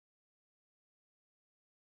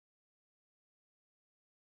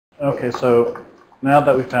Okay, so now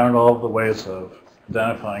that we've found all of the ways of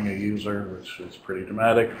identifying a user, which is pretty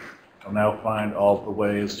dramatic, we'll now find all of the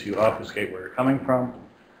ways to obfuscate where you're coming from,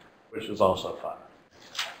 which is also fun.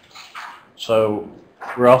 So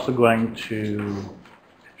we're also going to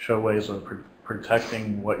show ways of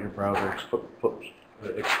protecting what your browser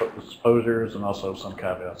exposures and also some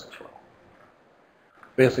caveats as well.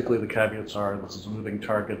 Basically, the caveats are, this is a moving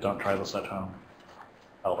target, don't try this at home,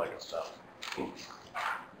 all that good stuff.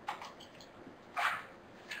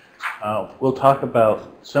 We'll talk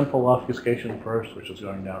about simple obfuscation first, which is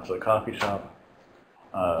going down to the coffee shop.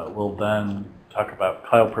 We'll then talk about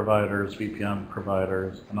cloud providers, VPN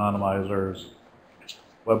providers, anonymizers,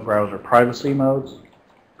 web browser privacy modes,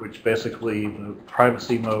 which basically the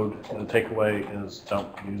privacy mode, the takeaway is don't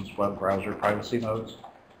use web browser privacy modes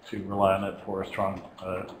to rely on it for strong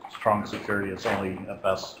security. It's only at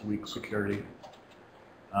best weak security.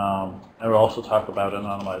 And we'll also talk about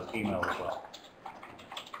anonymized email as well.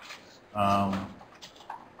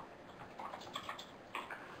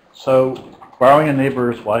 So borrowing a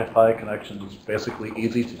neighbor's Wi-Fi connection is basically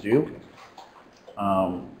easy to do.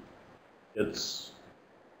 It's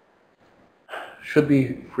should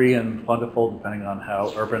be free and plentiful depending on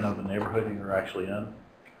how urban of a neighborhood you're actually in.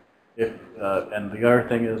 And the other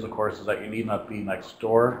thing is, of course, is that you need not be next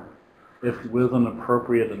door. If with an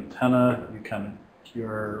appropriate antenna,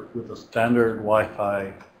 with a standard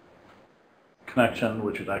Wi-Fi connection,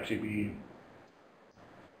 which would actually be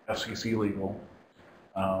FCC legal,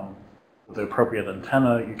 with the appropriate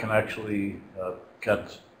antenna, you can actually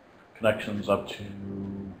get connections up to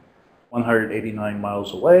 189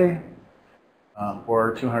 miles away,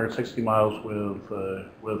 or 260 miles with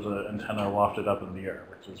the antenna lofted up in the air,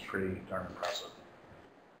 which is pretty darn impressive.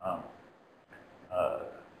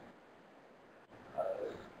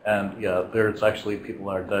 And yeah, there's actually people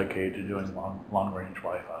that are dedicated to doing long-range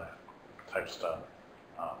Wi-Fi type stuff.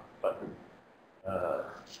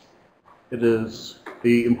 It is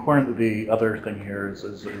the other thing here is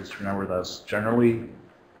to remember that it's generally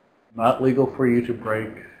not legal for you to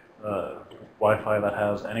break Wi-Fi that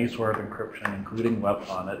has any sort of encryption, including WEP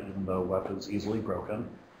on it, even though WEP is easily broken.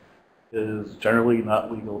 It is generally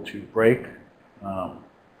not legal to break. It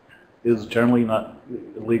is generally not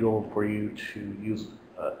illegal for you to use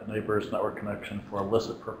a neighbor's network connection for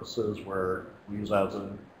illicit purposes, where we use that as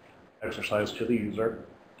an exercise to the user.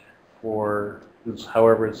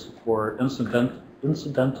 However, it's for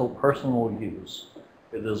incidental personal use,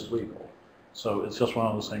 it is legal. So it's just one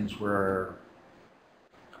of those things where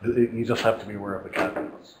you just have to be aware of the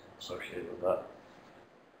caveats associated with that.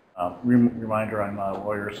 Reminder, I'm not a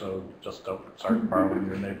lawyer, so just don't start borrowing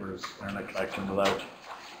your neighbor's internet connection without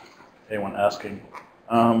anyone asking.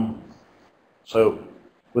 So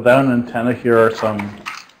without an antenna, here are some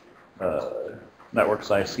networks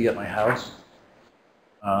I see at my house.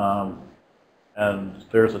 And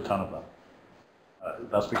there's a ton of them.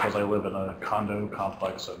 That's because I live in a condo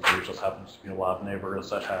complex, and there just happens to be a lot of neighbors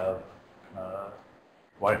that have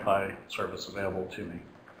Wi-Fi service available to me.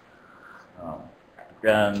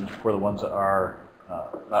 And for the ones that are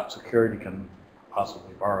not secured, you can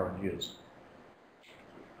possibly borrow and use.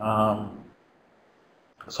 A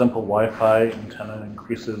simple Wi-Fi antenna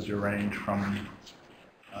increases your range from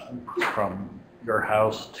your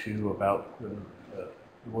house to about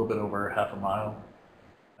a little bit over half a mile.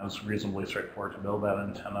 And it's reasonably straightforward to build that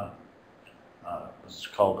antenna. It's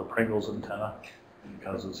called the Pringles antenna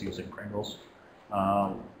because it's using Pringles.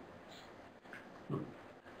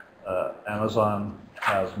 Amazon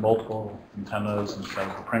has multiple antennas instead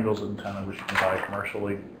of the Pringles antenna, which you can buy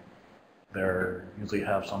commercially. They usually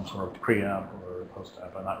have some sort of preamp or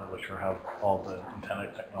post-amp. I'm not really sure how all the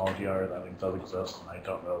antenna technology are. That does exist, and I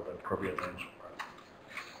don't know the appropriate names for it.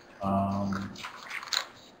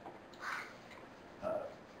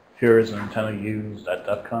 Here is an antenna used at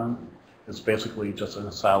DEF CON. It's basically just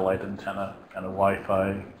a satellite antenna and a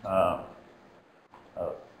Wi-Fi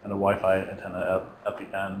antenna at the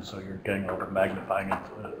end, so you're getting all the magnifying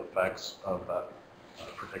effects of that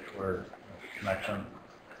particular connection.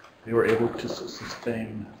 They were able to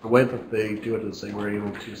sustain, the way that they do it is they were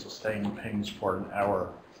able to sustain pings for an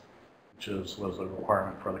hour, which was a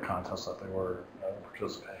requirement for the contest that they were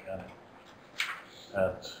participating in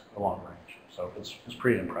at a long range. So it's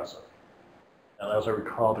pretty impressive. And as I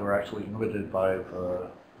recall, they were actually limited by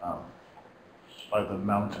the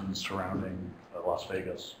mountains surrounding Las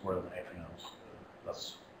Vegas more than anything else.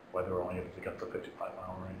 That's why they were only able to get the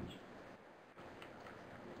 55-mile range.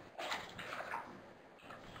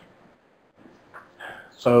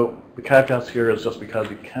 So the caveats here is just because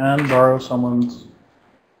you can borrow someone's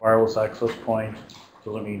wireless access point,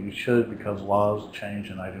 doesn't mean you should, because laws change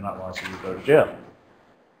and I do not want to see you go to jail.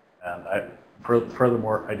 And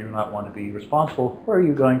furthermore, I do not want to be responsible for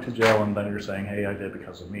you going to jail and then you're saying, hey, I did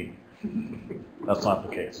because of me. That's not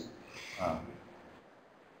the case.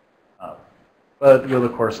 But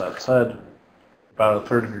of course, that said, about a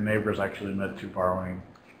third of your neighbors actually admit to borrowing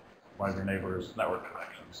one of your neighbor's network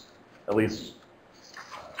connections. At least,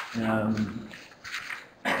 and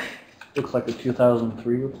looks like a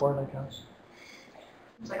 2003 report, I guess.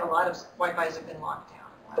 It's like a lot of Wi-Fi's have been locked down.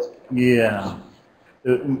 Yeah.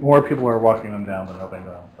 More people are walking them down than opening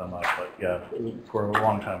them up, but yeah, for a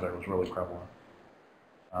long time it was really prevalent.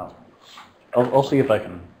 I'll see if I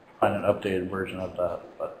can find an updated version of that,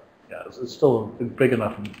 but yeah, it's still a big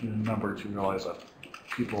enough number to realize that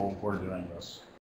people were doing this.